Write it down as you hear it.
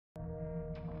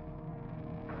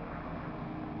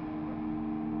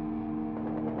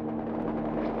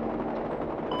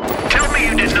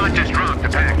Someone just dropped the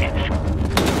package.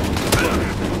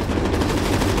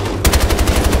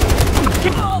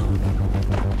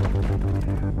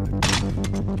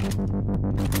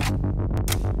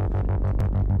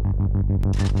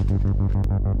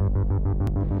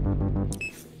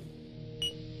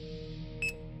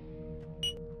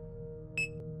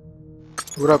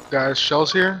 What up guys,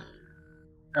 Shells here,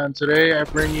 and today I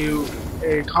bring you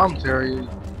a commentary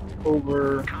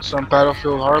over some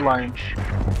Battlefield Hardline.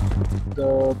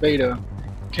 The beta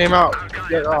came out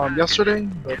yesterday,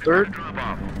 the 3rd,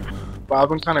 but I've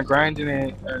been kind of grinding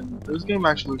it, and this game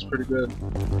actually looks pretty good.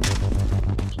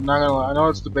 I'm not gonna lie, I know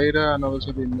it's the beta, I know there's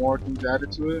gonna be more things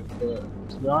added to it, but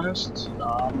to be honest,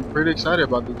 I'm pretty excited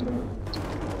about this game.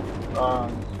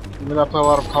 Even though I play a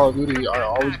lot of Call of Duty, I've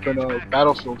always been a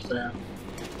Battlefield fan.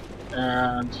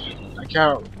 And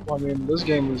I mean, this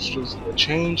game is just a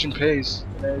change in pace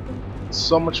and everything. It's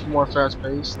so much more fast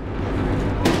paced.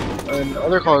 And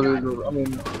other Call of Duty, I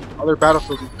mean, other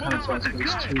Battlefields are kind of fast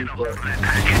paced too, but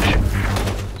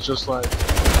it's just like.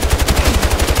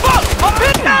 I'm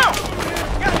hit now!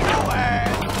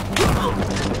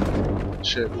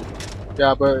 Shit.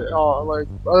 Yeah, but like,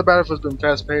 other Battlefields been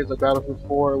fast paced, like Battlefield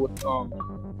 4 with,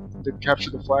 they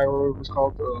captured the flag, or whatever it was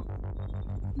called,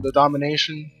 the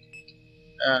domination.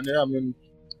 And yeah, I mean,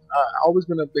 I've always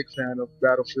been a big fan of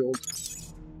Battlefield.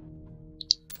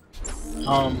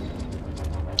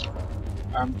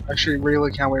 I'm actually really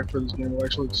can't wait for this game. It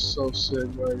actually looks so sick.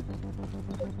 Like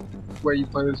the way you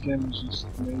play this game is just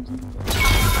amazing.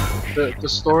 The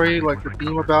story, like the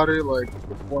theme about it, like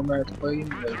the format it's playing,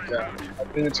 like I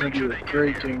think it's gonna be a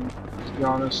great game, to be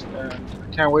honest. And I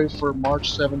can't wait for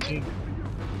March 17th.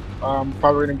 I'm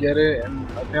probably gonna get it, and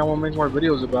I think I want to make more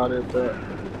videos about it, but.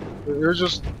 There's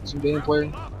just some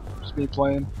gameplay, just me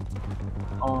playing.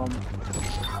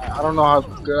 I don't know how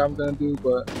good I'm gonna do,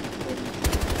 but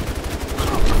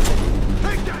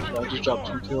I just dropped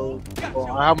 2 kills.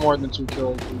 Well, I have more than 2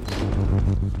 kills.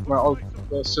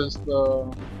 Since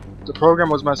the program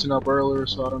was messing up earlier,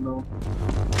 so I don't know.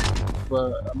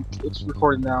 But it's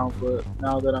recording now. But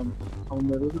now that I'm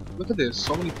there, look at this.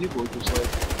 So many people. Just like,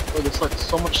 look, it's like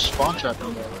so much spawn trap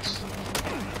in there.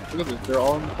 Look at this, they're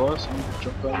all in the bus and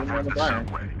jumped out and the guy.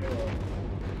 Over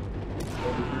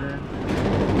here.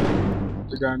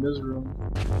 The guy in this room.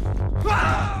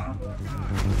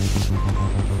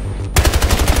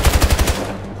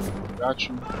 Got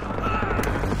you.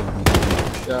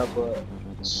 Yeah, but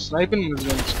sniping in this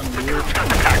game is kind of weird.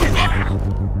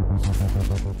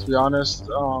 To be honest, it's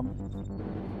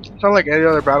kind of like any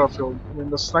other Battlefield. I mean,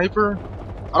 the sniper,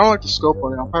 I don't like the scope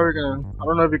on it. I'm probably gonna, I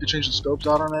don't know if you can change the scopes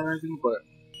out on it or anything, but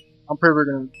I'm probably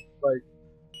gonna like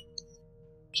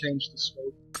change the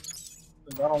scope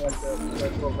because I don't like that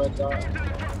little red dot.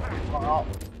 I'll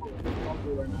do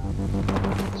it right now.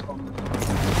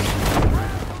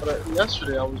 But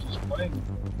yesterday I was just playing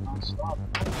non-stop.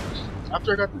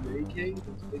 After I got the AK,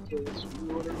 the AKS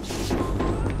or whatever,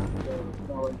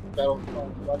 like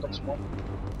Black Ops 1,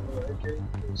 the AK,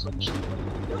 it was some shit.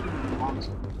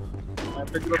 I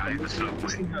picked it up and this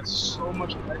thing has so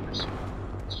much accuracy.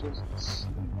 It's just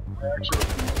insane. I actually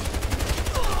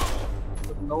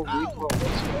with no recoil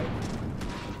whatsoever.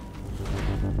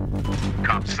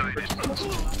 Cop sighted.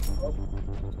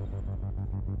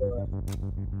 But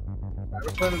I've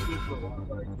been playing this game for a while,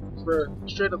 like for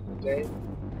straight up the day. You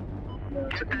know, I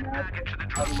took a nap,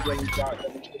 I haven't really got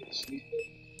that much good to sleep.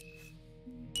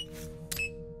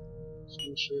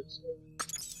 School shit, so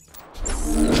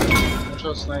I'm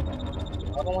trying to snipe. I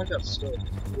don't like that scope.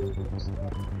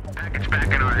 Package back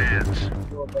in our hands.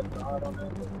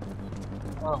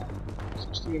 Oh, it's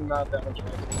actually not that much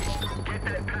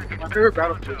better. My favorite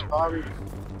Battlefield is probably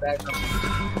Bad Company.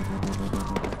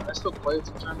 I still play it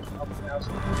sometimes when I'm in the house.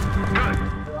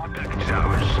 Package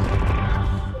ours.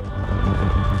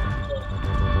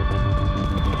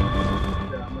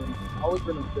 Yeah, I mean, I've always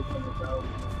been a big fan of Battlefield.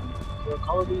 For a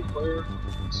Call of Duty player,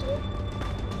 so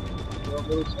you don't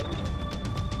really say anything.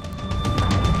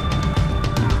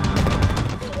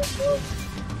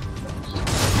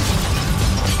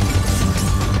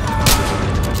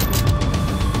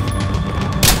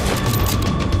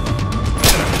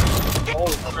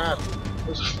 Holy crap,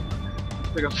 it's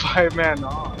like a 5-man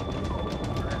on.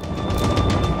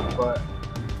 But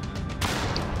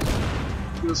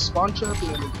the spawn trapping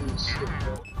in it is sick,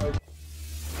 bro. Like,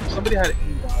 somebody had an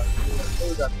aimbot,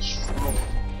 they got destroyed.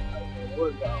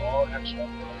 They got all headshot.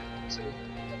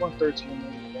 I won 13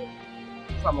 minutes, but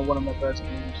it's not one of my best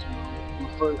games. You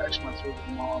know, actually my favorite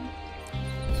mom.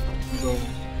 So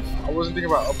I wasn't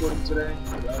thinking about uploading today.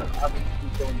 I've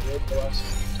been feeling good the last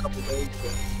couple days,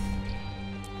 but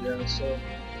yeah. So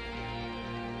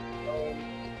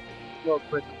real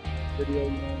quick video,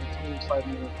 you know, 5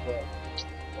 minutes, but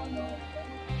why not?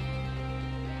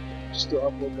 Just to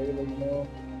upload daily, you know.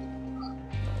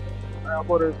 I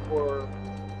uploaded for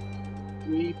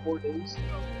 3-4 days. I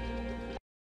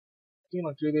think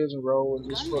like 3 days in a row, and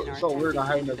just it felt weird not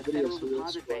having a video for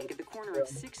this. But yeah.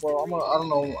 Well, I don't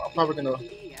know. I'm probably gonna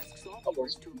upload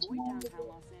something tomorrow. But,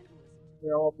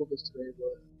 yeah, I'll upload this today,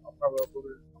 but I'll probably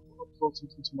upload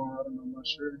something tomorrow. I don't know. I'm not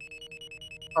sure.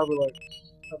 Probably like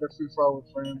have a free for all with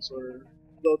friends or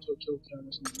go to a kill cam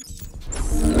or something.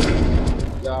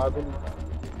 Yeah, I've been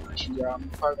actually. Yeah, I'm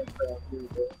probably gonna play out here,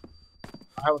 but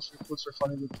I have a few clips for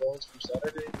funny with goals for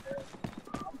Saturday, and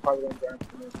I'm probably gonna grind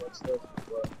for that stuff.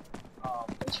 But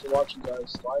thanks for watching,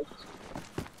 guys.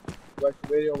 Like the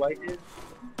video, like it.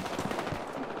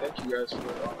 Thank you guys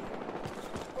for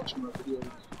watching my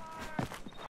videos.